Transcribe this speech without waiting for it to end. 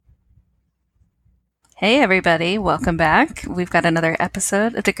Hey everybody, welcome back. We've got another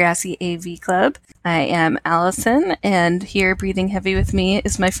episode of Degrassi AV Club. I am Allison, and here breathing heavy with me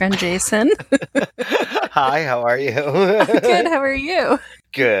is my friend Jason. Hi, how are you? Good, how are you?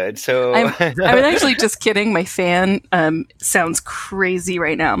 Good. So I'm actually just kidding. My fan sounds crazy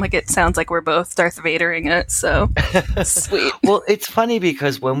right now. It sounds like we're both Darth Vadering it, so sweet. Well, it's funny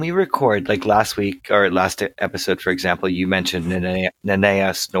because when we record, like last week or last episode, for example, you mentioned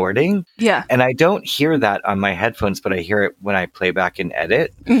Nanea snorting. Yeah. And I don't hear that on my headphones, but I hear it when I play back and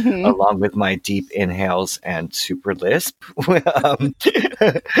edit, along with my deep inhales and super lisp.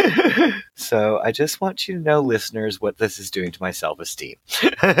 So I just want you to know, listeners, what this is doing to my self-esteem.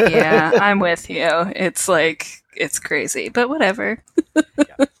 Yeah, I'm with you. It's crazy, but whatever.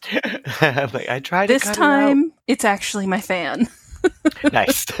 I try to this cut time, it's actually my fan.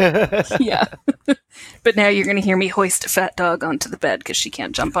 Nice. Yeah. But now you're going to hear me hoist a fat dog onto the bed because she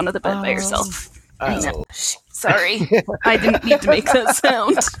can't jump onto the bed by herself. Oh. Sorry. I didn't need to make that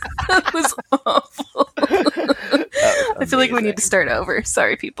sound. That was awful. I feel like we need to start over.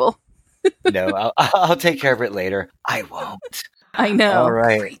 Sorry, people. No, I'll take care of it later. I won't. I know. All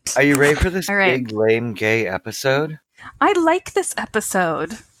right. Great. Are you ready for this All right. big, lame, gay episode? I like this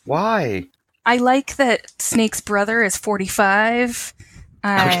episode. Why? I like that Snake's brother is 45.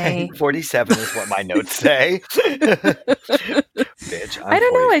 Okay, 47 is what my notes say. Bitch, I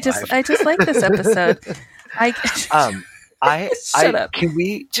don't know. 45. I just like this episode. Shut up. Can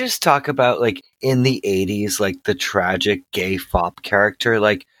we just talk about, like, in the 80s, like, the tragic gay fop character?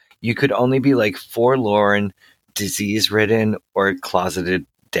 Like, you could only be, like, forlorn, disease-ridden, or closeted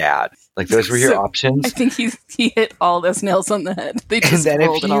dad. Like, those were your options. I think he hit all those nails on the head. They just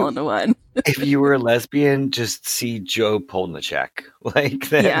rolled it all into one. If you were a lesbian, just see Joe Polnicek. Like,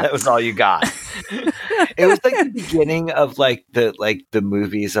 that was all you got. It was like the beginning of like the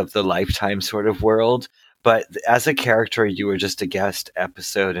movies of the Lifetime sort of world. But as a character, you were just a guest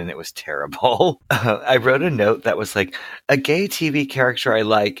episode, and it was terrible. I wrote a note that was like, a gay TV character I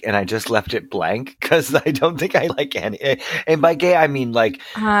like, and I just left it blank because I don't think I like any. And by gay, I mean like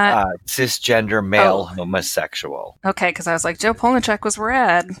cisgender male homosexual. Okay, because I was like, Joe Polnicek was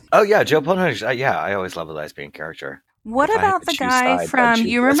rad. Oh, yeah, Joe Polnicek. Yeah, I always love a lesbian character. What about the guy from,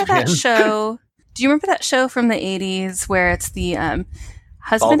 you remember that show? Do you remember that show from the 80s where it's the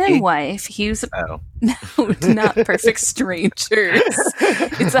husband Balky? and wife? He was Oh. No, not Perfect Strangers.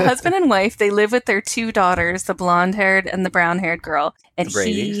 It's a husband and wife. They live with their two daughters, the blonde-haired and the brown-haired girl. And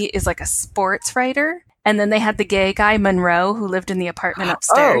he is like a sports writer. And then they had the gay guy, Monroe, who lived in the apartment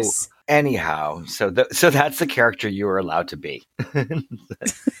upstairs. Oh, anyhow. So that's the character you were allowed to be. The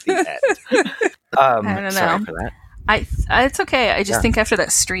end. I don't know. Sorry for that. It's okay. I just think after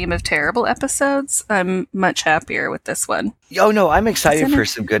that stream of terrible episodes, I'm much happier with this one. Oh no, I'm excited for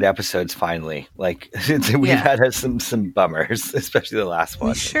some good episodes. Finally, like we've had some bummers, especially the last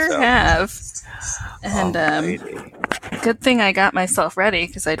one. We sure have. And good thing I got myself ready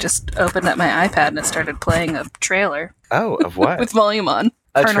because I just opened up my iPad and it started playing a trailer. Oh, of what? With volume on.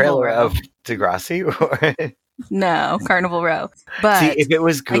 A Carnival trailer Row. of Degrassi? Or No, Carnival Row. But see, if it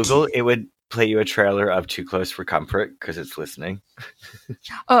was Google, it would play you a trailer of Too Close for Comfort because it's listening.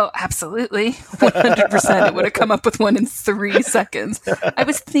 Oh, absolutely. 100%. It would have come up with one in 3 seconds. I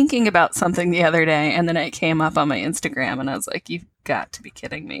was thinking about something the other day, and then it came up on my Instagram, and I was like, you've got to be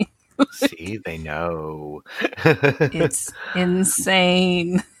kidding me. See, they know. It's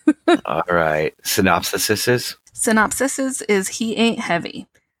insane. All right. Synopsis is he ain't heavy,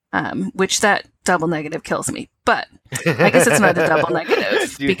 which that double negative kills me. But I guess it's not a double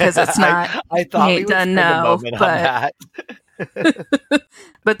negative because it's not. I thought he we ain't would done spend a no, moment on but that.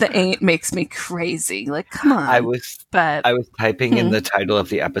 but the ain't makes me crazy. Like, come on. I was typing in the title of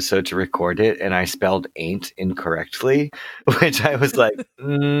the episode to record it, and I spelled ain't incorrectly, which I was like,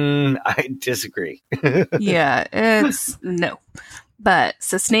 I disagree. Yeah, it's no. But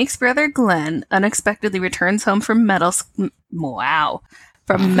so Snake's brother Glenn unexpectedly returns home from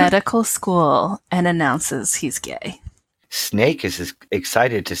medical school and announces he's gay. Snake is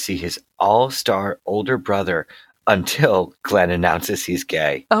excited to see his all-star older brother until Glenn announces he's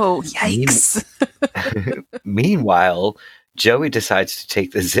gay. Oh, yikes. Meanwhile, Joey decides to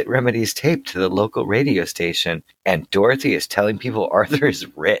take the Zit Remedies tape to the local radio station, and Dorothy is telling people Arthur is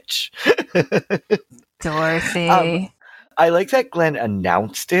rich. Dorothy. I like that Glenn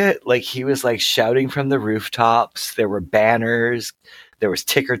announced it. Like, he was like shouting from the rooftops. There were banners. There was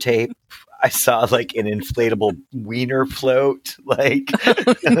ticker tape. I saw like an inflatable wiener float. Like,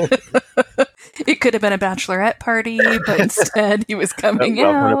 It could have been a bachelorette party, but instead he was coming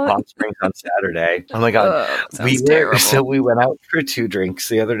Welcome out. to Palm Springs on Saturday. Oh my God. We went out for 2 drinks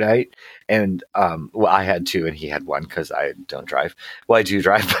the other night, and I had 2 and he had 1 because I don't drive. Well, I do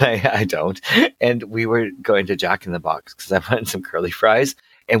drive, but I don't. And we were going to Jack in the Box because I wanted some curly fries.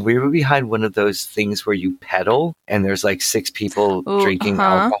 And we were behind one of those things where you pedal and there's like 6 people drinking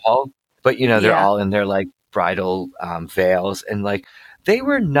alcohol. But, they're all in their like bridal veils, and like they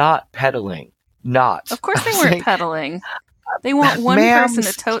were not pedaling. Not. Of course they weren't pedaling. They want one person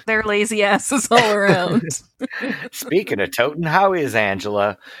to tote their lazy asses all around. Speaking of toting, how is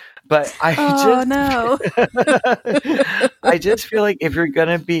Angela? But I just feel like if you're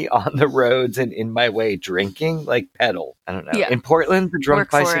gonna be on the roads and in my way drinking, like pedal. I don't know. Yeah. In Portland, the drunk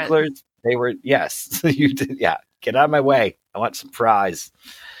bicyclers, they were you did get out of my way. I want some fries.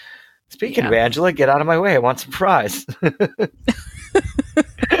 Speaking of Angela, get out of my way. I want some fries.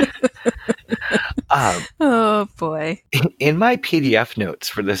 Oh boy. In my PDF notes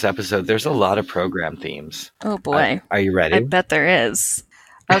for this episode, there's a lot of program themes. Oh boy. Are you ready? I bet there is.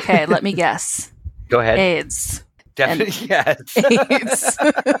 Okay, let me guess. Go ahead. AIDS. Definitely yes. AIDS.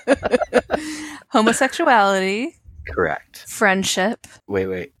 Homosexuality. Correct. Friendship.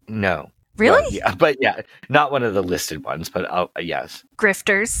 Wait. No. Really? Well, but not one of the listed ones, but yes.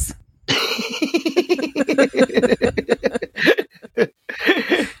 Grifters.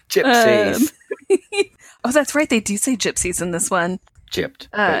 Gypsies. Oh, that's right. They do say gypsies in this one. Gypped.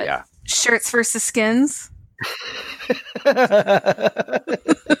 Shirts versus skins.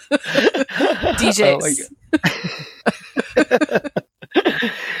 DJs.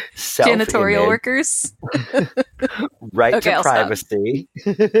 Janitorial workers. Right to privacy.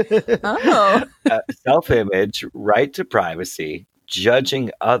 Self-image, right to privacy,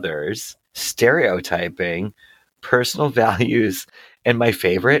 judging others, stereotyping, personal values, and my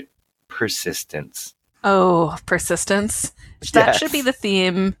favorite, persistence. Oh, persistence. That should be the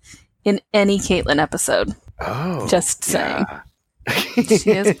theme in any Caitlin episode. Oh. Just saying.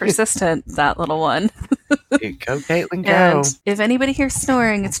 She is persistent, that little one. Go, Caitlin, go. And if anybody hears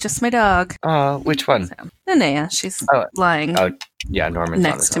snoring, it's just my dog. Which one? So, Linnea. She's lying Norman's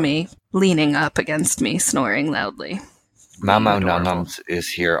next to me, leaning up against me, snoring loudly. Mama Nonums is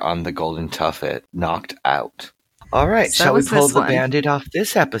here on the Golden Tuffet, knocked out. All right, shall we pull the Band-Aid off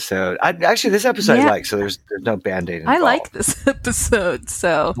this episode? This episode I like, so there's no Band-Aid involved. I like this episode,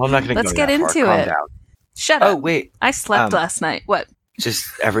 so I'm not let's get into it. Down. Shut up. Oh, wait. I slept last night. What? Just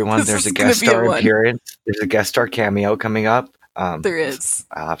everyone, there's a guest star appearance. There's a guest star cameo coming up. There is.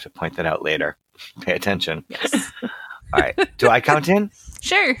 I'll have to point that out later. Pay attention. Yes. All right. Do I count in?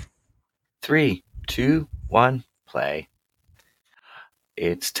 Sure. 3, 2, 1, play.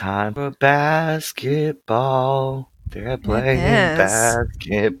 It's time for basketball. They're playing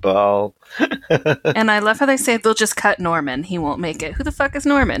basketball. And I love how they say they'll just cut Norman. He won't make it. Who the fuck is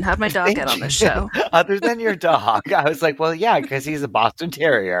Norman? How'd my dog get on this show? Other than your dog. I was like, well, yeah, because he's a Boston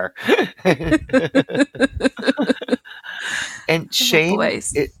Terrier. And Shane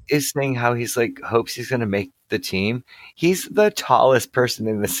is saying how he's like, hopes he's going to make the team. He's the tallest person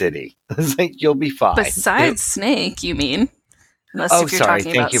in the city. It's like, you'll be fine. Besides Snake, you mean? Unless sorry.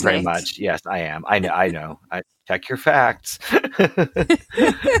 Thank you very much. Yes, I am. I know. I check your facts.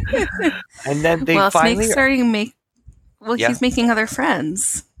 And then they finally Snake's starting to he's making other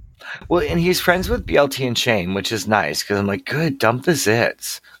friends. Well, and he's friends with BLT and Shane, which is nice because I'm like, good, dump the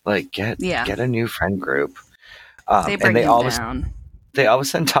zits. Like, get a new friend group. They bring him down. They all of a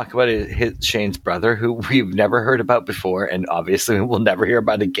sudden talk about Shane's brother, who we've never heard about before, and obviously we'll never hear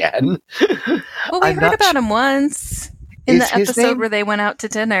about again. Well, we heard about him once. In the episode where they went out to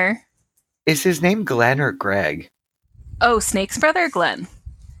dinner. Is his name Glenn or Greg? Oh, Snake's brother, Glenn.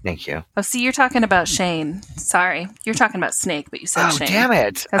 Thank you. Oh, see, you're talking about Shane. Sorry. You're talking about Snake, but you said Shane. Oh, damn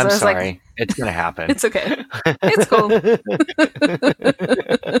it. I'm sorry. It's going to happen. It's okay. It's cool.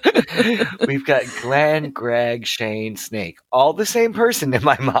 We've got Glenn, Greg, Shane, Snake. All the same person in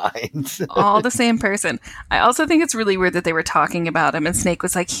my mind. All the same person. I also think it's really weird that they were talking about him and Snake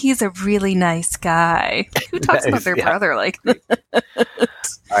was like, he's a really nice guy. Who talks about their brother like that?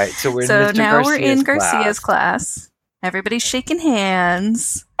 All right, so we're in Garcia's class. Everybody's shaking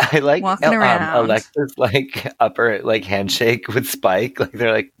hands. I like walking around. Alexa's like upper handshake with Spike. Like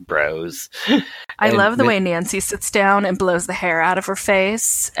they're like bros. I love the way Nancy sits down and blows the hair out of her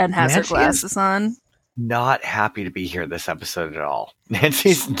face and has her glasses on. Not happy to be here this episode at all.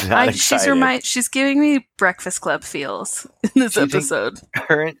 Nancy's not excited. She's giving me Breakfast Club feels in this episode.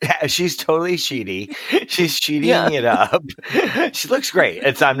 She's totally sheety. She's sheetying it up. She looks great.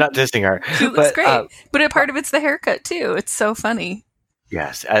 I'm not dissing her. She looks great. But a part of it's the haircut too. It's so funny.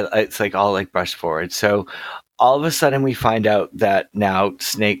 Yes, it's like all like brushed forward. So all of a sudden we find out that now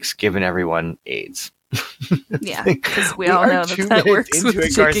Snake's given everyone AIDS. Yeah, because we all know that works with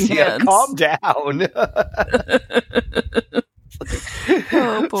shaking Garcia, hands. Calm down.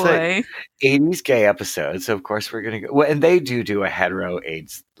 Oh boy. Like 80s gay episodes. So of course we're gonna go. Well, and they do a hetero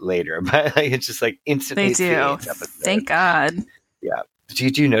AIDS later, but it's just like instantly. They do. Thank God. Yeah.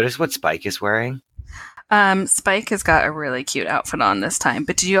 Did you notice what Spike is wearing? Spike has got a really cute outfit on this time.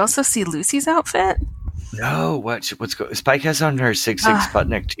 But did you also see Lucy's outfit? No. What's Spike has on her 6'6"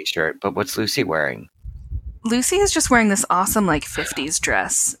 Sputnik t-shirt, but what's Lucy wearing? Lucy is just wearing this awesome like 50s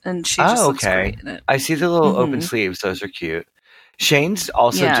dress, and she just looks great in it. I see the little open sleeves; those are cute. Shane's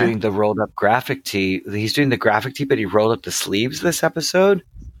also doing the rolled up graphic tee. He's doing the graphic tee, but he rolled up the sleeves this episode.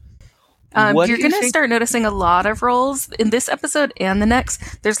 You're going to start noticing a lot of rolls in this episode and the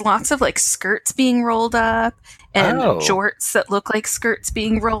next. There's lots of like skirts being rolled up and shorts that look like skirts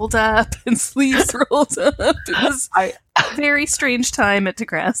being rolled up and sleeves rolled up. It was a very strange time at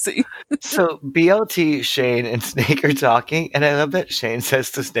Degrassi. So BLT, Shane, and Snake are talking, and I love that Shane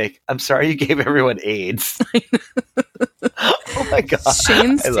says to Snake, "I'm sorry you gave everyone AIDS." Oh my god!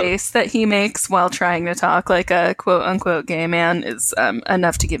 Shane's face that he makes while trying to talk like a quote-unquote gay man is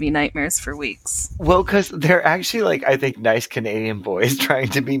enough to give you nightmares for weeks. Well, because they're actually like, I think, nice Canadian boys trying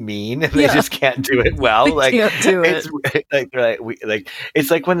to be mean, and they just can't do it well. They can't do it. It's like they're like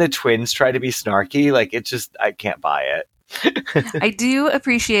it's like when the twins try to be snarky. Like it's just, I can't buy it. I do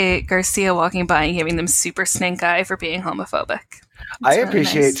appreciate Garcia walking by and giving them super snake eye for being homophobic. I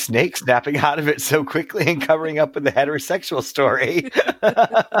appreciate Snake snapping out of it so quickly and covering up with the heterosexual story.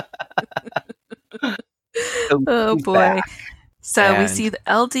 Oh boy. So we see the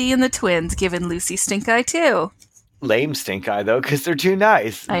LD and the twins giving Lucy stink eye too. Lame stink eye though, because they're too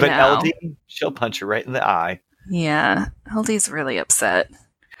nice. But know. LD, she'll punch her right in the eye. Yeah. LD's really upset.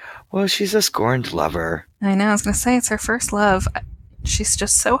 Well, she's a scorned lover. I know. I was going to say it's her first love. She's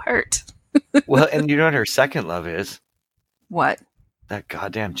just so hurt. Well, and you know what her second love is? What? That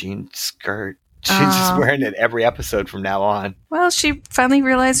goddamn jean skirt. She's just wearing it every episode from now on. Well, she finally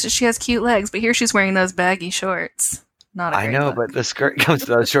realized that she has cute legs, but here she's wearing those baggy shorts. Not a great look. But the skirt comes.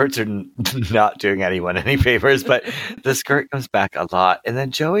 Those shorts are not doing anyone any favors. But the skirt comes back a lot. And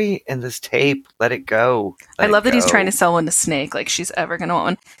then Joey in this tape, let it go. I love that he's trying to sell one to Snake, like she's ever going to want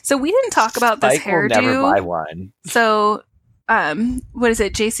one. So we didn't talk about this hairdo. Will never buy one. So, what is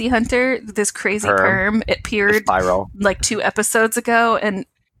it? JC Hunter, this crazy perm. It appeared like 2 episodes ago, and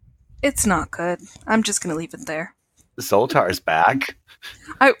it's not good. I'm just going to leave it there. Zoltar's back.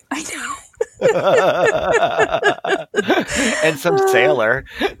 I know. And some sailor.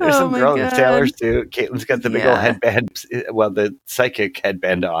 There's some girl in a sailor suit. Caitlin's got the big old headband. Well, the psychic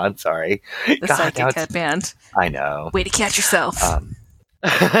headband on. Sorry. The psychic headband. I know. Way to catch yourself.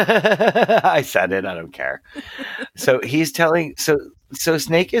 I said it. I don't care. So he's telling. So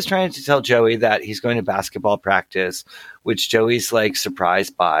Snake is trying to tell Joey that he's going to basketball practice, which Joey's like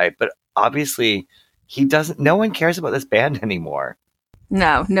surprised by. But obviously, he doesn't. No one cares about this band anymore.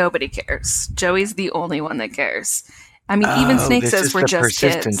 No, nobody cares. Joey's the only one that cares. I mean, even Snake says we're just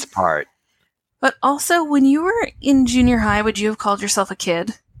kids. Persistence part. But also, when you were in junior high, would you have called yourself a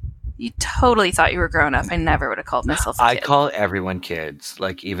kid? You totally thought you were grown up. I never would have called myself a kid. I call everyone kids,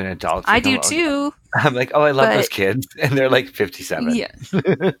 like even adults. I do too. I'm like, oh, I love those kids. And they're like 57. Yeah.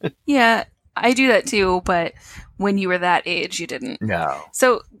 Yeah, I do that too. But when you were that age, you didn't. No.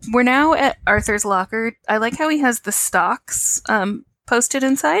 So we're now at Arthur's locker. I like how he has the stocks posted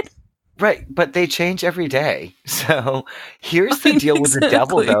inside. Right, but they change every day. So here's the deal with the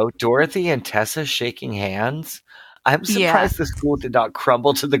devil, though. Dorothy and Tessa shaking hands. I'm surprised the school did not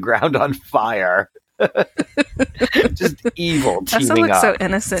crumble to the ground on fire. Just evil teaming Tessa looks up. so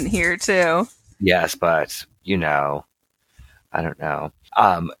innocent here, too. Yes, but, I don't know.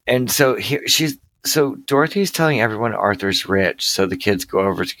 And so here so Dorothy's telling everyone Arthur's rich, so the kids go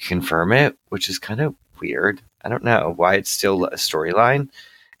over to confirm it, which is kind of weird. I don't know why it's still a storyline.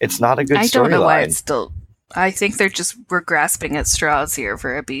 It's not a good storyline. I don't know why it's still... I think we're grasping at straws here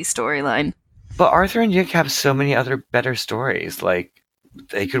for a B storyline. But Arthur and Yick have so many other better stories. Like,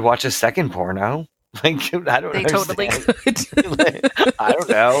 they could watch a second porno. Like, I don't know. They totally could. I don't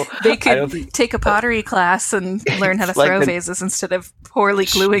know. They could take a pottery class and learn how to throw vases instead of poorly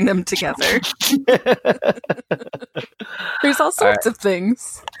gluing them together. There's all sorts of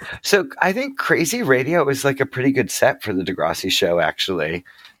things. So I think Crazy Radio is like a pretty good set for the Degrassi show, actually.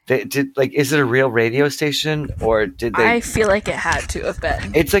 Is it a real radio station, or did they? I feel like it had to have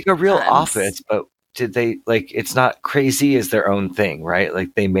been. It's like a real office, but did they it's not Crazy is their own thing, right?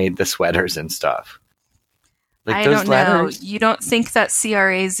 Like they made the sweaters and stuff. Like I those don't letters? know. You don't think that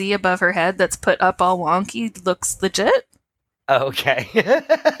CRAZ above her head that's put up all wonky looks legit? Oh, okay.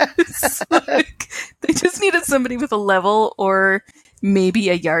 It's like, they just needed somebody with a level or maybe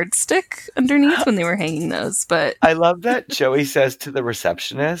a yardstick underneath when they were hanging those. But I love that Joey says to the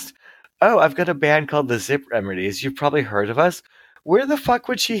receptionist, "Oh, I've got a band called the Zip Remedies. You've probably heard of us. Where the fuck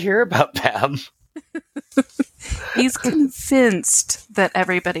would she hear about them?" he's convinced that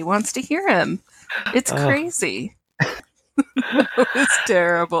everybody wants to hear him. It's crazy. It's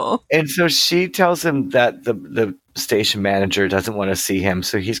terrible. And so she tells him that the station manager doesn't want to see him,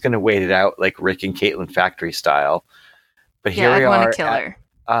 so he's going to wait it out like Rick and Caitlin Factory style. But here we I want are. to kill her.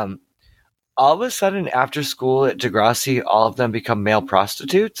 All of a sudden, after school at Degrassi, all of them become male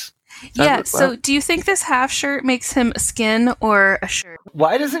prostitutes. Yeah, so do you think this half shirt makes him a skin or a shirt?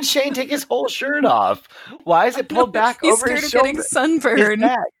 Why doesn't Shane take his whole shirt off? Why is it pulled back over his shoulder? Getting sunburned.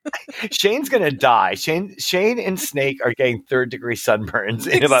 Shane's gonna die. Shane and Snake are getting 3rd-degree sunburns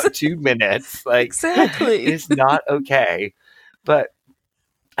in about 2 minutes. Like, exactly, it's not okay. But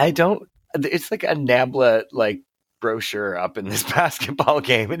I don't. It's like a NAMBLA like brochure up in this basketball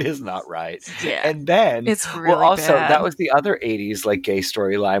game. It is not right. Yeah, and then it's really also bad. that was the other 80s like gay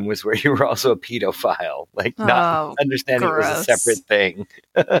storyline, was where you were also a pedophile, like not understanding gross. It was a separate thing.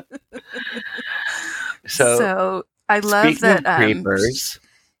 so I love that creepers.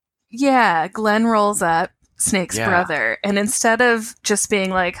 Yeah, Glenn rolls up, Snake's brother, and instead of just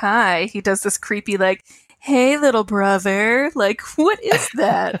being like, "Hi," he does this creepy like, "Hey, little brother." Like, what is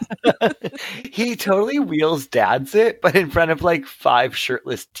that? He totally wheels dads it, but in front of like 5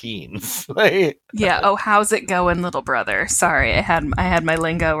 shirtless teens. Yeah. Oh, how's it going, little brother? Sorry, I had my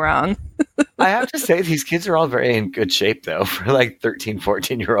lingo wrong. I have to say, these kids are all very in good shape, though, for like 13,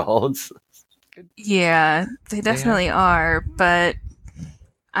 14-year-olds. Yeah, they definitely are, but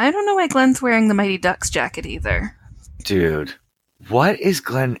I don't know why Glenn's wearing the Mighty Ducks jacket either. Dude, what is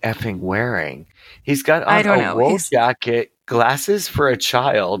Glenn effing wearing? He's got on a wool jacket, glasses for a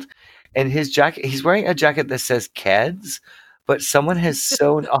child, and his jacket, he's wearing a jacket that says Keds, but someone has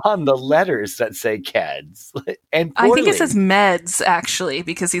sewn on the letters that say Keds. And I think it says meds, actually,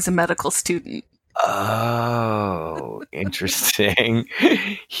 because he's a medical student. Oh, interesting.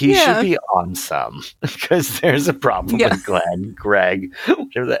 He should be on some, because there's a problem with Glenn, Greg,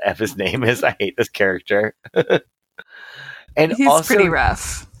 whatever the F his name is. I hate this character. And he's also pretty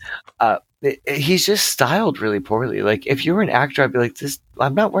rough. He's just styled really poorly. Like, if you were an actor, I'd be like,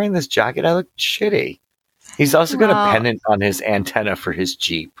 I'm not wearing this jacket. I look shitty. He's also got a pennant on his antenna for his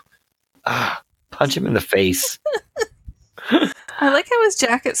Jeep. Punch him in the face. I like how his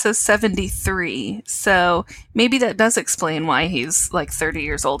jacket says 73, so maybe that does explain why he's like 30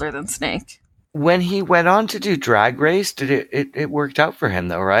 years older than Snake. When he went on to do Drag Race, did it worked out for him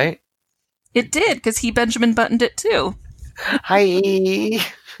though, right? It did, because he Benjamin Buttoned it too. Hi. He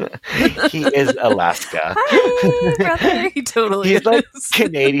is Alaska. Hi, brother. He totally He's is. like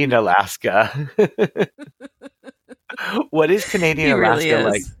Canadian Alaska. What is Canadian Alaska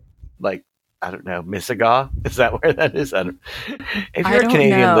really like? I don't know, Mississauga? Is that where that is? If you're a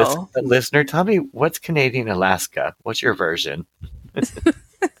Canadian listener, tell me, what's Canadian Alaska? What's your version?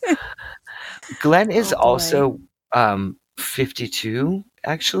 Glenn is also 52,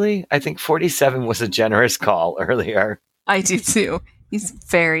 actually. I think 47 was a generous call earlier. I do too. He's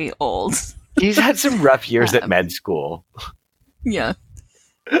very old. He's had some rough years at med school. Yeah.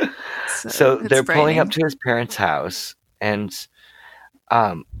 So they're pulling up to his parents' house, and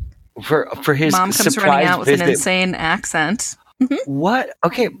for his mom comes surprise running out with visit, an insane accent. What?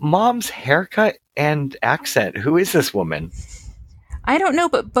 Okay, mom's haircut and accent. Who is this woman? I don't know,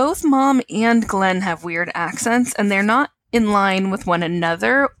 but both mom and Glenn have weird accents, and they're not in line with one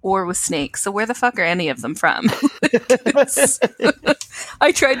another or with Snake. So where the fuck are any of them from?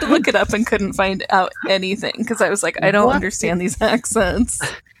 I tried to look it up and couldn't find out anything because I was like, I don't understand these accents.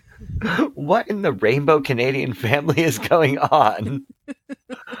 What in the rainbow Canadian family is going on?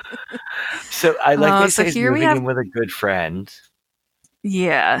 So I like they say he's moving in with a good friend.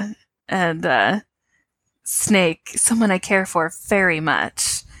 Yeah, and Snake, someone I care for very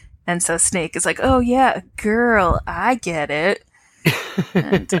much. And so Snake is like, "Oh yeah, girl, I get it."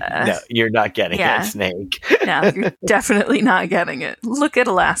 And, no, you're not getting it, Snake. No, you're definitely not getting it. Look at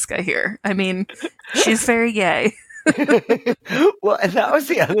Alaska here. I mean, she's very gay. Well, and that was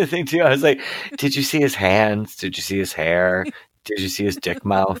the other thing too. I was like, did you see his hands? Did you see his hair? Did you see his dick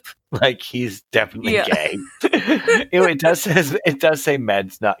mouth? Like, he's definitely gay. It does say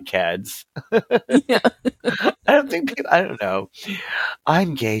meds, not Keds. I don't know.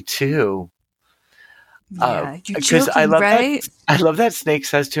 I'm gay too. Yeah, you joking, right? I love that Snake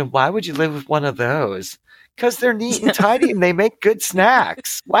says to him, "Why would you live with one of those?" Because they're neat and tidy and they make good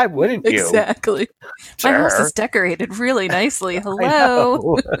snacks. Why wouldn't you? Exactly. My house is decorated really nicely.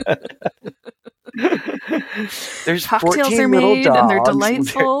 Hello. There's cocktails are made and they're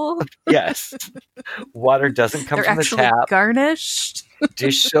delightful. Yes. Water doesn't come from the tap. They're actually garnished.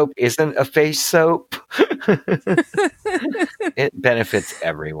 Dish soap isn't a face soap. It benefits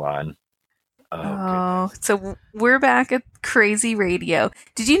everyone. Oh, so we're back at Crazy Radio.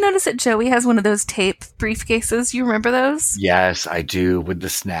 Did you notice that Joey has one of those tape briefcases? You remember those? Yes, I do, with the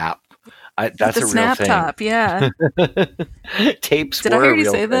snap. That's a real snap thing. Top, yeah. Tapes. Did I hear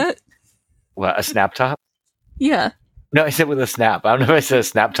you say that? What, a snap top? Yeah. No, I said with a snap. I don't know if I said a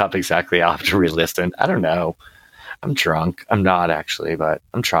snap top exactly. I'll have to re-listen. I don't know. I'm drunk. I'm not actually, but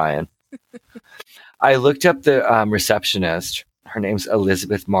I'm trying. I looked up the receptionist. Her name's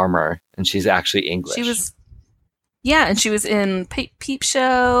Elizabeth Marmer, and she's actually English. And she was in Peep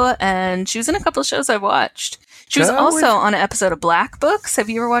Show, and she was in a couple of shows I've watched. She was also on an episode of Black Books. Have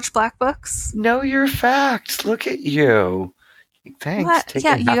you ever watched Black Books? Know your facts. Look at you. Thanks.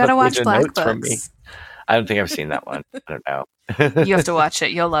 Yeah, you gotta watch Black Books. I don't think I've seen that one. I don't know. You have to watch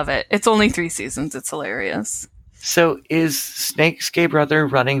it. You'll love it. It's only 3 seasons. It's hilarious. So is Snake's gay brother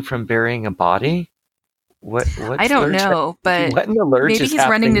running from burying a body? I don't know, but maybe he's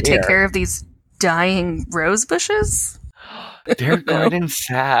running to take care of these dying rose bushes. They're good and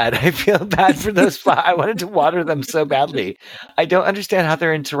sad. I feel bad for those flowers. I wanted to water them so badly. I don't understand how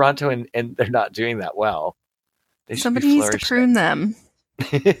they're in Toronto and they're not doing that well. Somebody needs to prune them.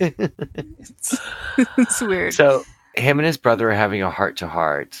 It's weird. So him and his brother are having a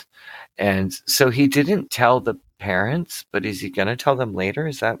heart-to-heart. And so he didn't tell the parents, but is he going to tell them later?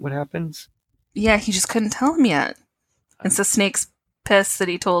 Is that what happens? Yeah, he just couldn't tell him yet. And so Snake's pissed that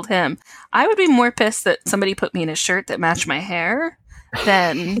he told him. I would be more pissed that somebody put me in a shirt that matched my hair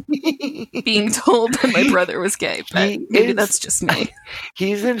than being told that my brother was gay. But maybe that's just me.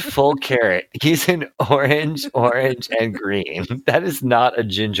 He's in full carrot. He's in orange, and green. That is not a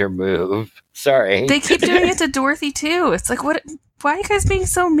ginger move. Sorry. They keep doing it to Dorothy, too. It's like, what? Why are you guys being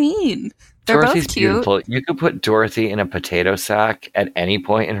so mean? They're Dorothy's both cute. Beautiful. You could put Dorothy in a potato sack at any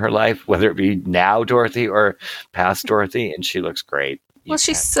point in her life, whether it be now Dorothy or past Dorothy, and she looks great. Well,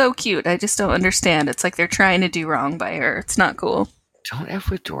 she's so cute. I just don't understand. It's like they're trying to do wrong by her. It's not cool. Don't F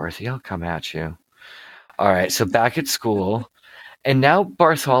with Dorothy. I'll come at you. All right, so back at school. And now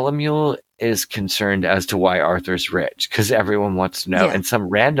Bartholomew is concerned as to why Arthur's rich, because everyone wants to know. Yeah. And some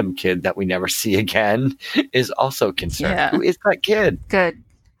random kid that we never see again is also concerned. Yeah. Who is that kid? Good.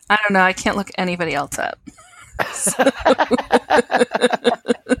 I don't know. I can't look anybody else up.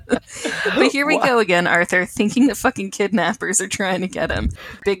 But here we go again, Arthur, thinking that fucking kidnappers are trying to get him.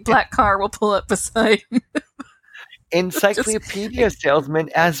 Big black car will pull up beside him. Encyclopedia salesman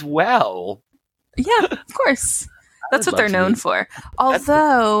as well. Yeah, of course. That's what they're known for.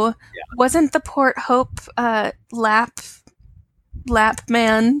 Although, wasn't the Port Hope lap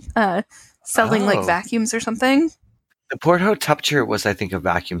man selling like vacuums or something? The Port Hope Tupcher was, I think, a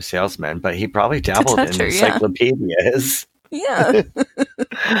vacuum salesman, but he probably dabbled in encyclopedias. Yeah.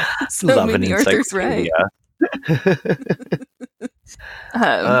 So love an maybe Arthur's right.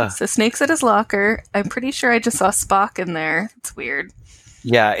 So Snake's at his locker. I'm pretty sure I just saw Spock in there. It's weird.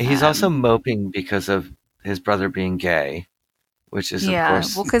 Yeah, he's also moping because of his brother being gay, which is, of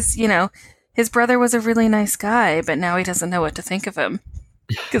course... well, because, his brother was a really nice guy, but now he doesn't know what to think of him.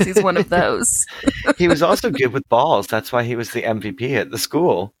 Because he's one of those. He was also good with balls. That's why he was the MVP at the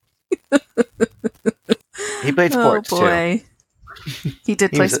school. He played sports, too. He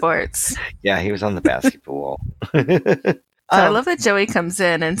did play sports. Yeah, he was on the basketball. I love that Joey comes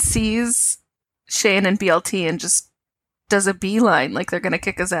in and sees Shane and BLT and just does a beeline like they're going to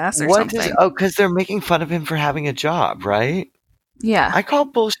kick his ass or something. Because they're making fun of him for having a job, right? Yeah. I call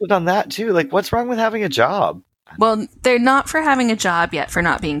bullshit on that, too. Like, what's wrong with having a job? Well, they're not for having a job yet, for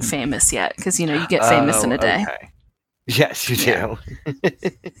not being famous yet, because, you get famous in a day. Okay. Yes, you do.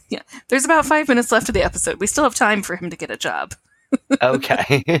 Yeah. There's about 5 minutes left of the episode. We still have time for him to get a job.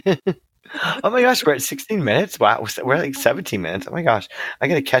 Okay. Oh my gosh, we're at 16 minutes? Wow, we're at like 17 minutes. Oh my gosh, I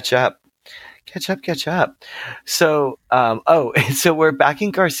gotta catch up. Catch up. So, so we're back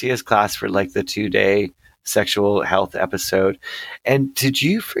in Garcia's class for like the 2-day sexual health episode. And did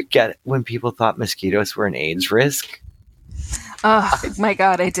you forget when people thought mosquitoes were an AIDS risk? Oh my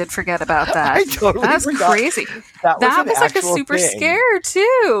God, I did forget about that. I totally That's forgot. Crazy. That was like a super scare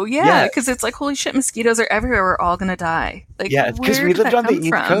too. Yeah, because it's like, holy shit, mosquitoes are everywhere. We're all gonna die. Like, yeah, because we lived on the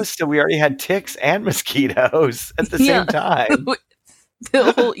East Coast, so we already had ticks and mosquitoes at the same time. Yeah.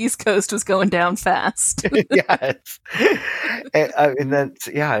 The whole East Coast was going down fast. Yes. And then,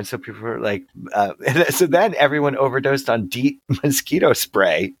 and so people were like, so then everyone overdosed on DEET mosquito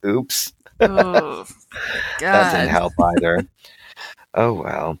spray. Oops. Oh, God. That didn't help either. Oh,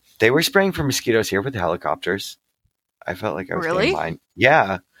 well. They were spraying for mosquitoes here with helicopters. I felt like I was getting mine.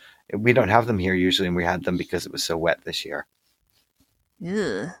 Yeah. We don't have them here usually, and we had them because it was so wet this year.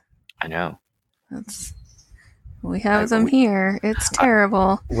 Ugh. I know. We have them here. It's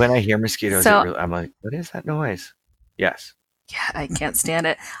terrible. When I hear mosquitoes, I'm like, what is that noise? Yes. Yeah, I can't stand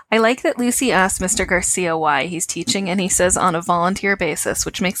it. I like that Lucy asked Mr. Garcia why he's teaching, and he says on a volunteer basis,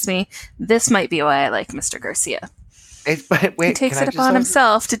 which makes me, this might be why I like Mr. Garcia. But wait, he takes it upon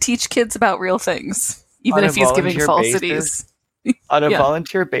himself to teach kids about real things, even if he's giving falsities. On a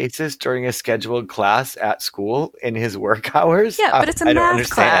volunteer basis during a scheduled class at school in his work hours? Yeah, but it's a math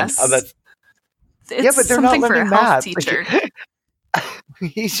class. But they're not learning math. Teacher.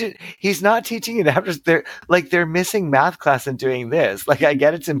 He's not teaching it after they're missing math class and doing this. Like, I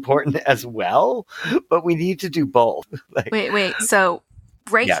get it's important as well, but we need to do both. Wait. So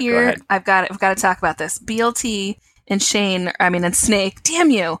here, I've got to talk about this. BLT and Shane, and Snake,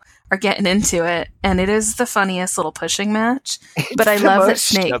 damn you, are getting into it, and it is the funniest little pushing match. But I love that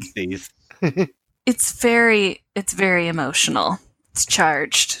Snake. It's very emotional. It's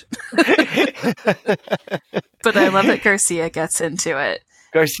charged. But I love that Garcia gets into it.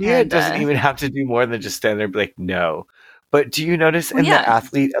 Garcia doesn't even have to do more than just stand there and be like, no. But do you notice the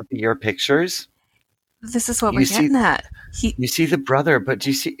Athlete of the Year pictures? This is what we're getting at. You see the brother, but do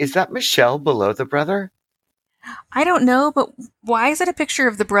you see, is that Michelle below the brother? I don't know, but why is it a picture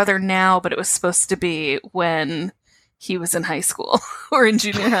of the brother now, but it was supposed to be when he was in high school or in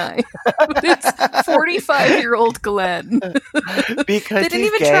junior high? It's 45-year-old Glenn. Because they didn't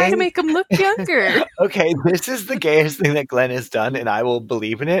even try to make him look younger. Okay, this is the gayest thing that Glenn has done, and I will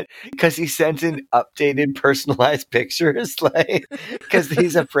believe in it, because he sent in updated, personalized pictures, because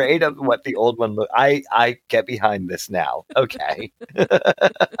he's afraid of what the old one looked. I get behind this now. Okay.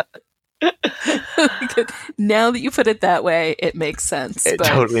 Now that you put it that way, it makes sense. It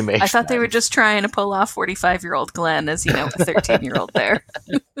totally makes sense. I thought they were just trying to pull off 45-year-old Glenn as, a 13-year-old there.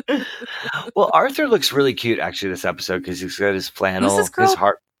 Well, Arthur looks really cute, actually, this episode, because he's got his flannel, his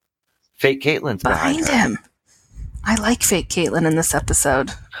heart. Fake Caitlin's behind him. I like Fake Caitlin in this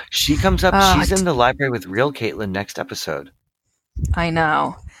episode. She comes up, she's in the library with real Caitlin next episode. I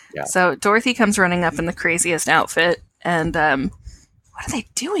know. Yeah. So Dorothy comes running up in the craziest outfit, and what are they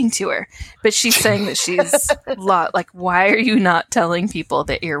doing to her? But she's saying that she's why are you not telling people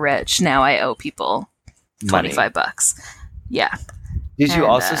that you're rich? Now I owe people $25. Yeah. Did you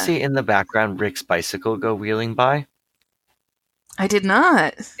also see in the background Rick's bicycle go wheeling by? I did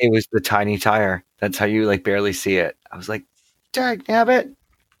not. It was the tiny tire. That's how you barely see it. I was like, dag nabbit.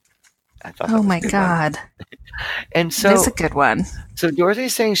 I thought oh my God. And so it's a good one. So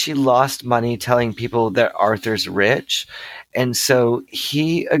Dorothy's saying she lost money telling people that Arthur's rich. And so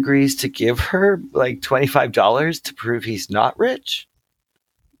he agrees to give her $25 to prove he's not rich.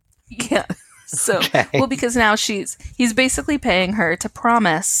 Yeah. So, well, because now he's basically paying her to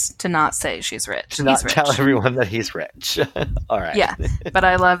promise to not say she's rich. To not tell everyone that he's rich. All right. Yeah. But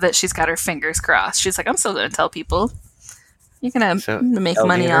I love that she's got her fingers crossed. She's like, I'm still going to tell people. You're going to make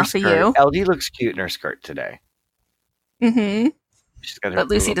money off of you. LD looks cute in her skirt today. Mm-hmm. She's got her but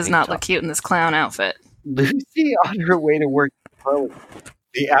Lucy does not look cute in this clown outfit. Lucy on her way to work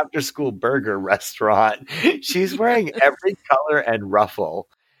the after-school burger restaurant. She's wearing every color and ruffle.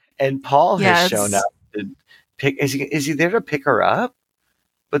 And Paul has shown up to pick. Is he there to pick her up?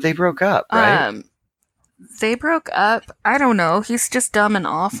 But they broke up, right? They broke up. I don't know. He's just dumb and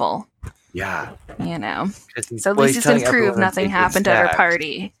awful. Yeah. So Lucy's going to prove nothing happened at her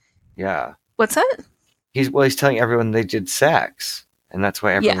party. Yeah. What's that? He's telling everyone they did sex. And that's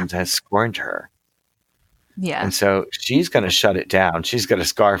why everyone has scorned her. Yeah. And so she's going to shut it down. She's got a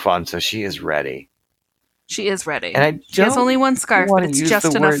scarf on, so she is ready. She is ready. And she has only one scarf, but it's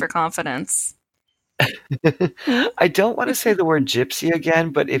just enough for confidence. I don't want to say the word gypsy again,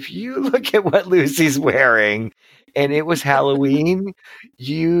 but if you look at what Lucy's wearing and it was Halloween,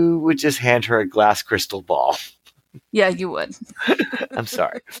 you would just hand her a glass crystal ball. Yeah, you would. I'm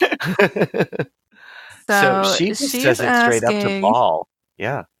sorry. So she just says it straight up to Paul.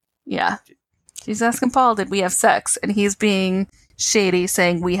 Yeah. Yeah. She's asking Paul, did we have sex? And he's being shady,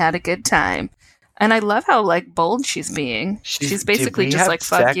 saying we had a good time. And I love how bold she's being. She's basically just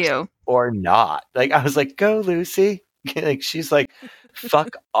fuck you. Or not. I was like, go Lucy. She's like,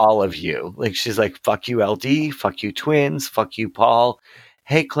 fuck all of you. She's like, fuck you LD, fuck you twins, fuck you Paul.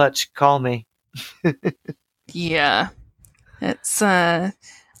 Hey Clutch, call me. Yeah. It's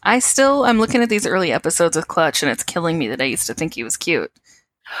I'm looking at these early episodes of Clutch, and it's killing me that I used to think he was cute.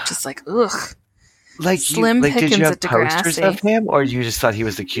 Just like, ugh. Like, Slim Pickens did you have at Degrassi. posters of him, or you just thought he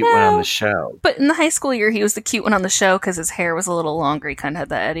was the cute one on the show? But in the high school year, he was the cute one on the show because his hair was a little longer. He kind of had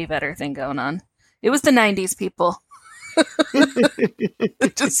that Eddie Vedder thing going on. It was the 90s, people.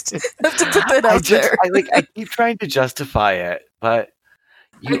 I just have to put that out there. I keep trying to justify it, but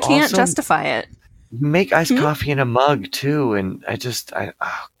you can't justify it. You make iced coffee in a mug too, and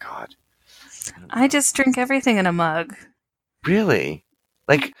oh God. I just drink everything in a mug. Really?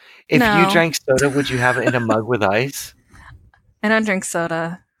 Like, if you drank soda, would you have it in a mug with ice? I don't drink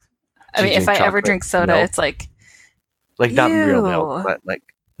soda. I mean, if I ever drink soda, it's like not real milk, but like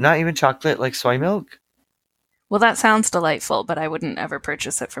not even chocolate, like soy milk. Well, that sounds delightful, but I wouldn't ever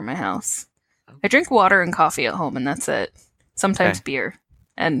purchase it for my house. I drink water and coffee at home, and that's it. Sometimes beer.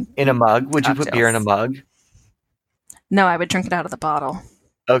 And in a mug? Would cocktails. You put beer in a mug? No, I would drink it out of the bottle.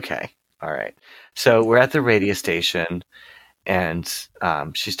 Okay. All right. So we're at the radio station, and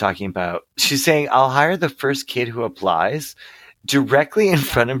she's saying, I'll hire the first kid who applies, directly in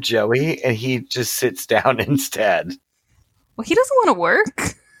front of Joey, and he just sits down instead. Well, he doesn't want to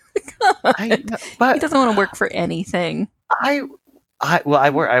work. But he doesn't want to work for anything. I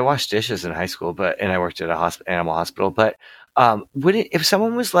washed dishes in high school, and I worked at a animal hospital. But if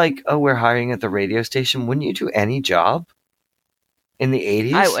someone was like, "Oh, we're hiring at the radio station," wouldn't you do any job in the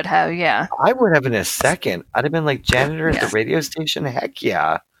 80s? I would have, yeah. I would have in a second. I'd have been like janitor at the radio station. Heck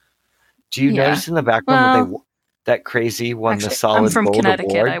yeah! Do you notice in the background that crazy won the solid I'm from gold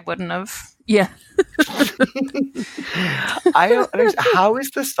Connecticut. award? I wouldn't have. Yeah. I don't understand. How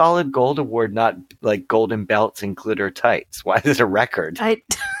is the solid gold award not like golden belts and glitter tights? Why is it a record?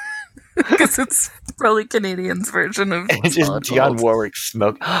 Because it's probably Canadians' version of it's just Dionne Warwick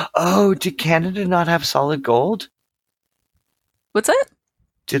smoke. Oh, did Canada not have solid gold? What's that?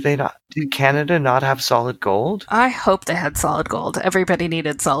 Did Canada not have solid gold? I hope they had solid gold. Everybody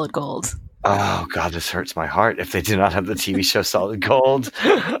needed solid gold. Oh, God, this hurts my heart if they did not have the TV show Solid Gold.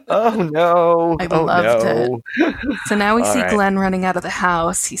 Oh, no. I loved it. So now we see Glenn running out of the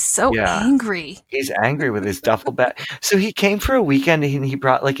house. He's so angry. He's angry with his duffel bag. So he came for a weekend and he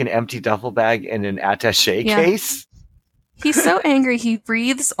brought like an empty duffel bag and an attaché case. He's so angry he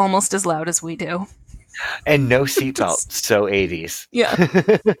breathes almost as loud as we do. And no seatbelt. So 80s. Yeah.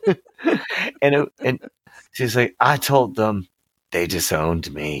 and she's like, I told them they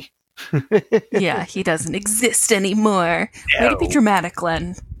disowned me. Yeah, he doesn't exist anymore. No. Way to be dramatic,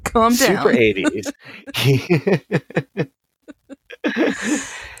 Glenn. Calm down. Super 80s.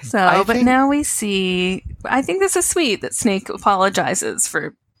 Now we see, I think this is sweet that Snake apologizes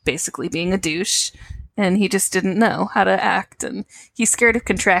for basically being a douche, and he just didn't know how to act, and he's scared of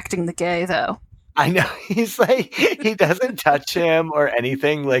contracting the gay, though. I know. He's like, he doesn't touch him or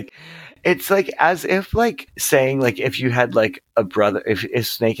anything. Like, it's like as if like saying like if you had like a brother, if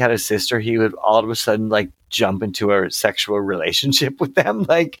Snake had a sister, he would all of a sudden like jump into a sexual relationship with them.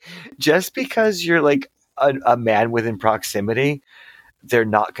 Like, just because you're like a man within proximity, they're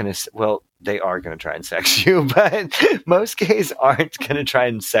not going to, well, they are going to try and sex you, but most gays aren't going to try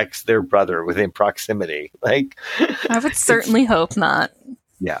and sex their brother within proximity. Like, I would certainly hope not.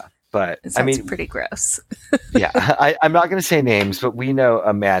 Yeah. But I mean, pretty gross. Yeah, I'm not going to say names, but we know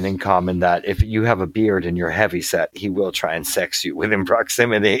a man in common that if you have a beard and you're heavy set, he will try and sex you within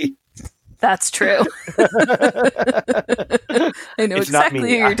proximity. That's true. I know exactly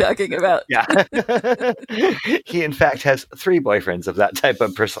who you're talking about. Yeah. He, in fact, has 3 boyfriends of that type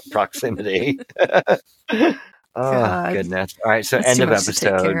of proximity. Oh, goodness. All right, so that's end of episode.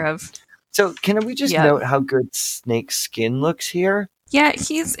 To take care of. So can we just note how good Snake's skin looks here? Yeah,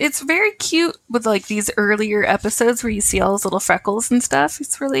 it's very cute with like these earlier episodes where you see all his little freckles and stuff.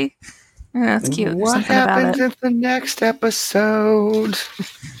 It's really, it's cute. What happens in the next episode?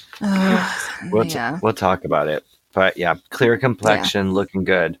 We'll talk about it. But yeah, clear complexion, looking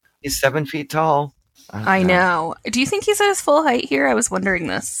good. He's 7 feet tall. I know. Do you think he's at his full height here? I was wondering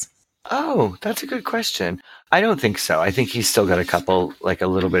this. Oh, that's a good question. I don't think so. I think he's still got a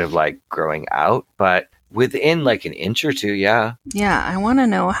little bit of like growing out, but within like an inch or two, yeah. Yeah, I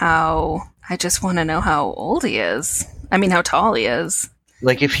just want to know how old he is. I mean, how tall he is.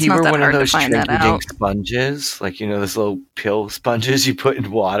 Like if he were one of those shrinking sponges, like, those little pill sponges you put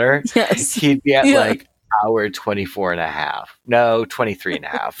in water, yes. He'd be at like hour 24 and a half. No, 23 and a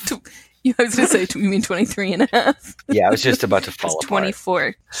half. I was going to say, you mean 23 and a half? Yeah, I was just about to fall apart.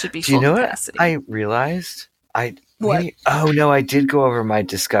 24 should be full capacity. What I realized? I did go over my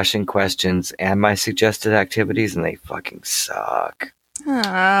discussion questions and my suggested activities, and they fucking suck.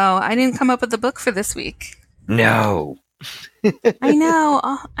 Oh, I didn't come up with the book for this week. No. I know.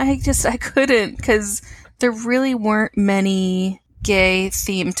 I couldn't, because there really weren't many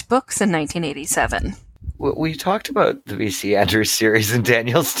gay-themed books in 1987. We talked about the V.C. Andrews series and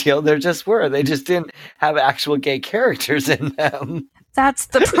Danielle Steel. There just were. They just didn't have actual gay characters in them. That's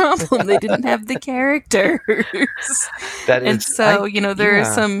the problem. They didn't have the characters. And so,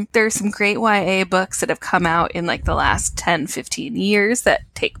 there's some great YA books that have come out in like the last 10, 15 years that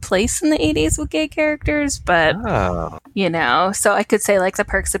take place in the 80s with gay characters. But, so I could say like The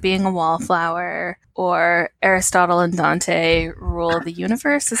Perks of Being a Wallflower or Aristotle and Dante Rule the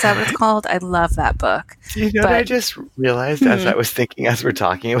Universe. Is that what it's called? I love that book. What I just realized as I was thinking, as we're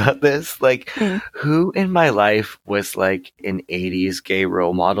talking about this, like who in my life was like an 80s gay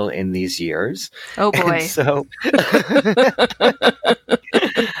role model in these years? Oh boy. And so all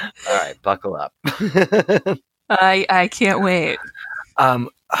right, buckle up. I can't wait. Oh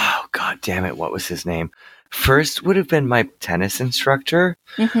god damn it, what was his name? First would have been my tennis instructor,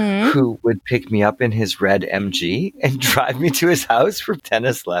 who would pick me up in his red MG and drive me to his house for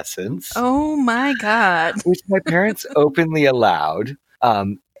tennis lessons. Oh my god. Which my parents openly allowed.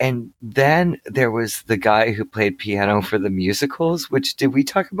 And then there was the guy who played piano for the musicals, which did we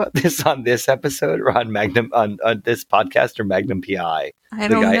talk about this on this episode or on Magnum on this podcast or Magnum PI? I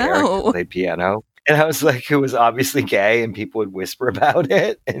don't know. The guy Eric who played piano. And I was like, who was obviously gay, and people would whisper about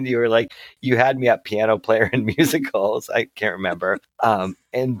it. And you were like, you had me at piano player in musicals. I can't remember. And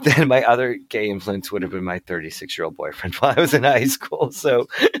then my other gay influence would have been my 36-year-old boyfriend while I was in high school. So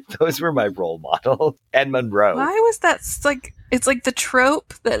those were my role models. Ed Monroe. Why was that like, it's like the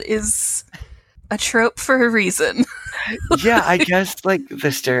trope that is a trope for a reason. Yeah, I guess like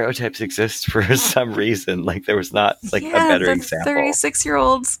the stereotypes exist for some reason. Like there was not like a better example.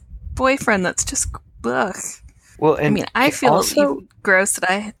 36-year-old's boyfriend that's just ugh. Well, and I mean, I feel also gross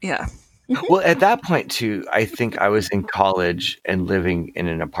that well, at that point too, I think I was in college and living in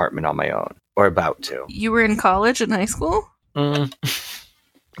an apartment on my own, or about to. You were in college and high school?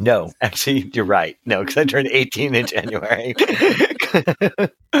 No, actually, you're right. No, because I turned 18 in January.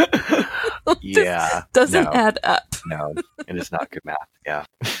 Yeah, doesn't add up. No, it is not good math. Yeah.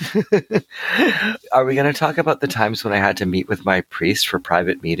 Are we going to talk about the times when I had to meet with my priest for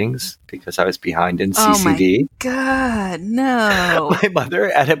private meetings because I was behind in CCD? Oh my god, no. My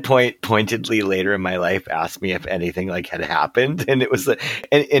mother, at a point, pointedly later in my life, asked me if anything like had happened, and it was,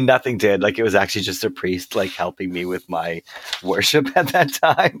 and nothing did. Like it was actually just a priest like helping me with my worship at that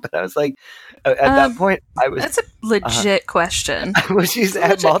time. But I was like, at that point, I was. That's a legit question. Well, she's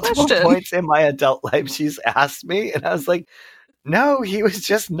at multiple points in my adult life. She's asked me, and I was like, no, he was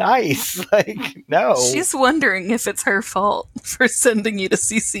just nice. Like, no. She's wondering if it's her fault for sending you to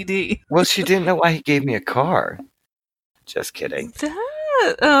CCD. Well, she didn't know why he gave me a car. Just kidding.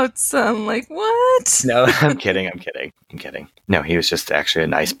 It's like, what? No, I'm kidding. No, he was just actually a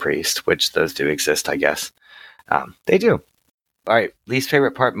nice priest, which those do exist, I guess. They do. All right, least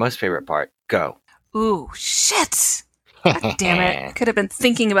favorite part, most favorite part. Go. Ooh, shit. God damn it. I could have been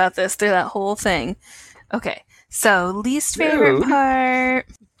thinking about this through that whole thing. Okay, so least favorite part.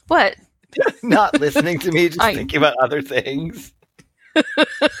 What? Not listening to me, just thinking about other things. What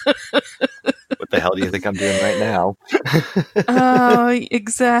the hell do you think I'm doing right now? Oh,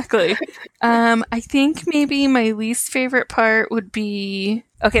 exactly. I think maybe my least favorite part would be...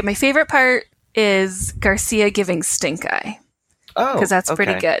 Okay, my favorite part is Garcia giving stink eye. Oh, because that's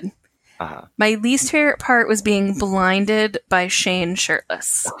pretty good. Uh-huh. My least favorite part was being blinded by Shane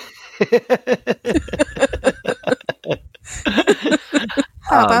shirtless.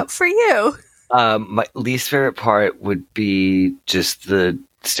 How about for you? My least favorite part would be just the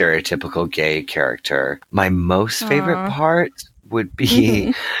stereotypical gay character. My most favorite part would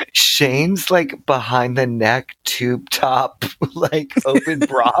be Shane's like behind the neck tube top like open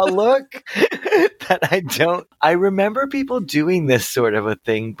bra look that I remember people doing this sort of a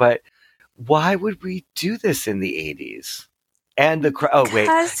thing, but why would we do this in the 80s? And the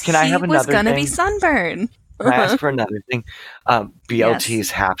can I have another thing? He was going to be sunburn. Can I ask for another thing?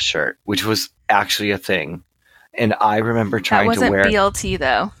 BLT's half shirt, which was actually a thing, and I remember trying to wear. That wasn't BLT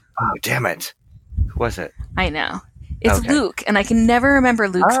though. Oh damn it! Who was it? I know. It's Luke, and I can never remember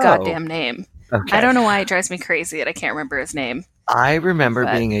Luke's goddamn name. Okay. I don't know why it drives me crazy that I can't remember his name. I remember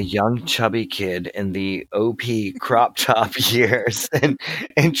being a young, chubby kid in the OP crop top years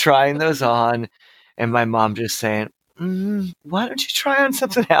and trying those on, and my mom just saying, why don't you try on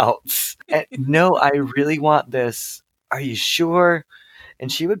something else? And, no, I really want this. Are you sure?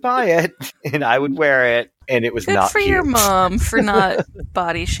 And she would buy it, and I would wear it, and it was Good not for cute. Your mom for not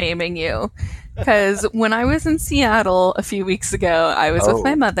body shaming you. Because when I was in Seattle a few weeks ago, I was with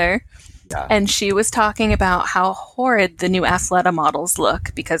my mother, Yeah. And she was talking about how horrid the new Athleta models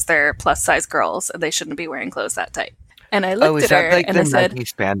look because they're plus-size girls and they shouldn't be wearing clothes that tight. And I looked at her and I said, Nike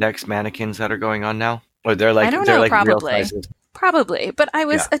spandex mannequins that are going on now? Or they're like, I don't they're know, like real probably. sizes? Probably, but I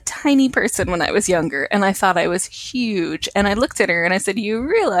was a tiny person when I was younger, and I thought I was huge. And I looked at her and I said, you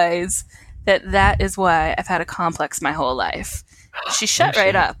realize that is why I've had a complex my whole life. She shut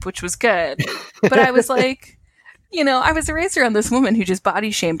right up, which was good. But I was like, I was raised around this woman who just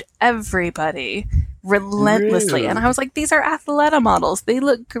body shamed everybody relentlessly. And I was like, these are Athleta models. They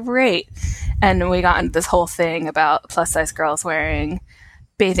look great. And we got into this whole thing about plus size girls wearing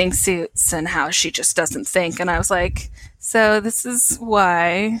bathing suits and how she just doesn't think. And I was like, so this is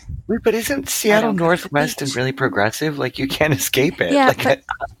why. Wait, but isn't Seattle Northwest and really progressive? Like, you can't escape it. Yeah, but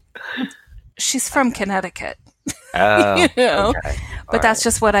she's from Connecticut. Oh, okay. But that's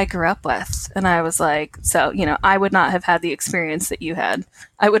just what I grew up with. And I was like, so, I would not have had the experience that you had.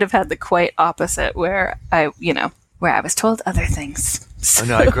 I would have had the quite opposite where I was told other things. So, oh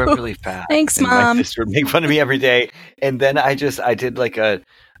no, I grew up really fast. Thanks, Mom. My sister would make fun of me every day. And then I did like a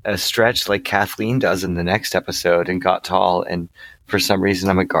stretch like Kathleen does in the next episode and got tall. And for some reason,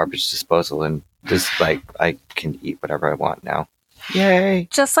 I'm a garbage disposal and just like I can eat whatever I want now. Yay.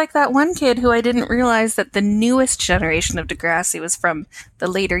 Just like that one kid who I didn't realize that the newest generation of Degrassi was from the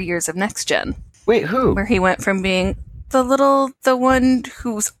later years of Next Gen. Wait, who? Where he went from being the one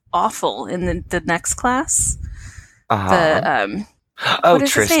who's awful in the next class. Uh-huh. What is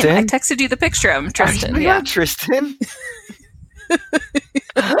Tristan? his name? I texted you the picture of him. Tristan. Yeah, Tristan.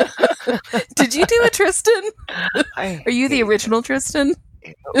 Did you do a Tristan? Are you the original Tristan?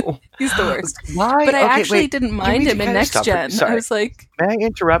 He's the worst. Why? But I actually didn't mind him in Next Gen. I was like, may I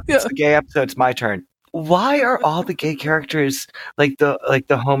interrupt? It's the gay episode. It's my turn. Why are all the gay characters like the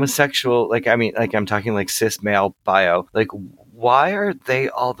homosexual? Like, I mean, like I'm talking like cis male bio. Like, why are they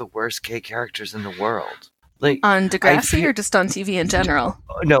all the worst gay characters in the world? Like on Degrassi or just on TV in general?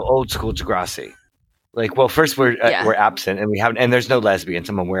 No, old school Degrassi. Like, well, first we're absent and we haven't, and there's no lesbians.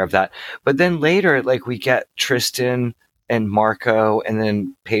 I'm aware of that. But then later, like we get Tristan and Marco, and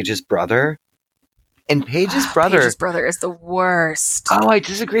then Paige's brother. And Paige's brother is the worst. Oh, I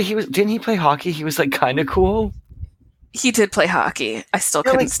disagree. Didn't he play hockey? He was like kind of cool. He did play hockey. I still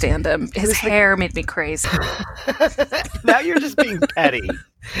couldn't stand him. His hair made me crazy. Now you're just being petty.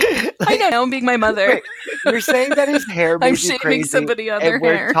 I know. Now I'm being my mother. Wait, you're saying that his hair made you crazy. I'm shaming somebody on their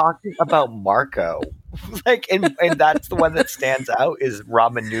hair. We're talking about Marco. Like, and that's the one that stands out is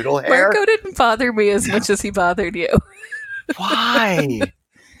ramen noodle hair. Marco didn't bother me as much as he bothered you. Why?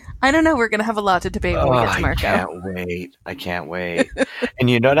 I don't know. We're going to have a lot to debate when we get to Marco. I can't wait. And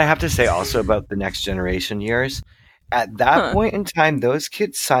you know what I have to say also about the Next Generation years? At that point in time, those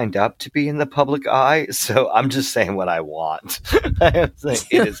kids signed up to be in the public eye. So I'm just saying what I want. It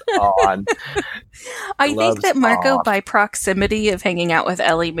is on. I think that Marco, by proximity of hanging out with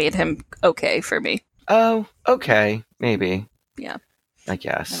Ellie, made him okay for me. Oh, okay. Maybe. Yeah. I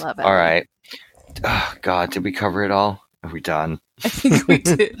guess. I love Ellie. All right. Oh, God, did we cover it all? Are we done? I think we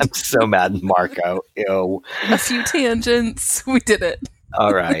did. I'm so mad at Marco. Ew. A few tangents. We did it.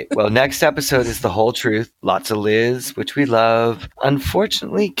 All right. Well, next episode is The Whole Truth. Lots of Liz, which we love.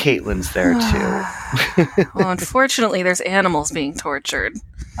 Unfortunately, Caitlin's there too. Well, unfortunately, there's animals being tortured.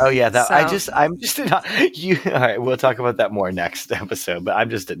 Oh yeah, I'm just not you. All right, we'll talk about that more next episode. But I'm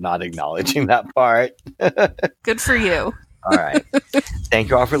just not acknowledging that part. Good for you. All right. Thank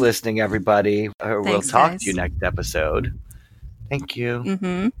you all for listening, everybody. We'll talk to you next episode. Thank you.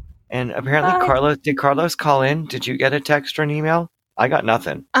 Mm-hmm. And apparently, did Carlos call in? Did you get a text or an email? I got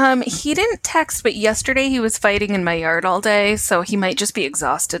nothing. He didn't text, but yesterday he was fighting in my yard all day, so he might just be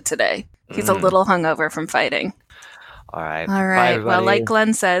exhausted today. He's a little hungover from fighting. All right. Bye, well, like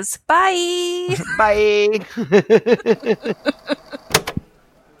Glenn says, bye. Bye.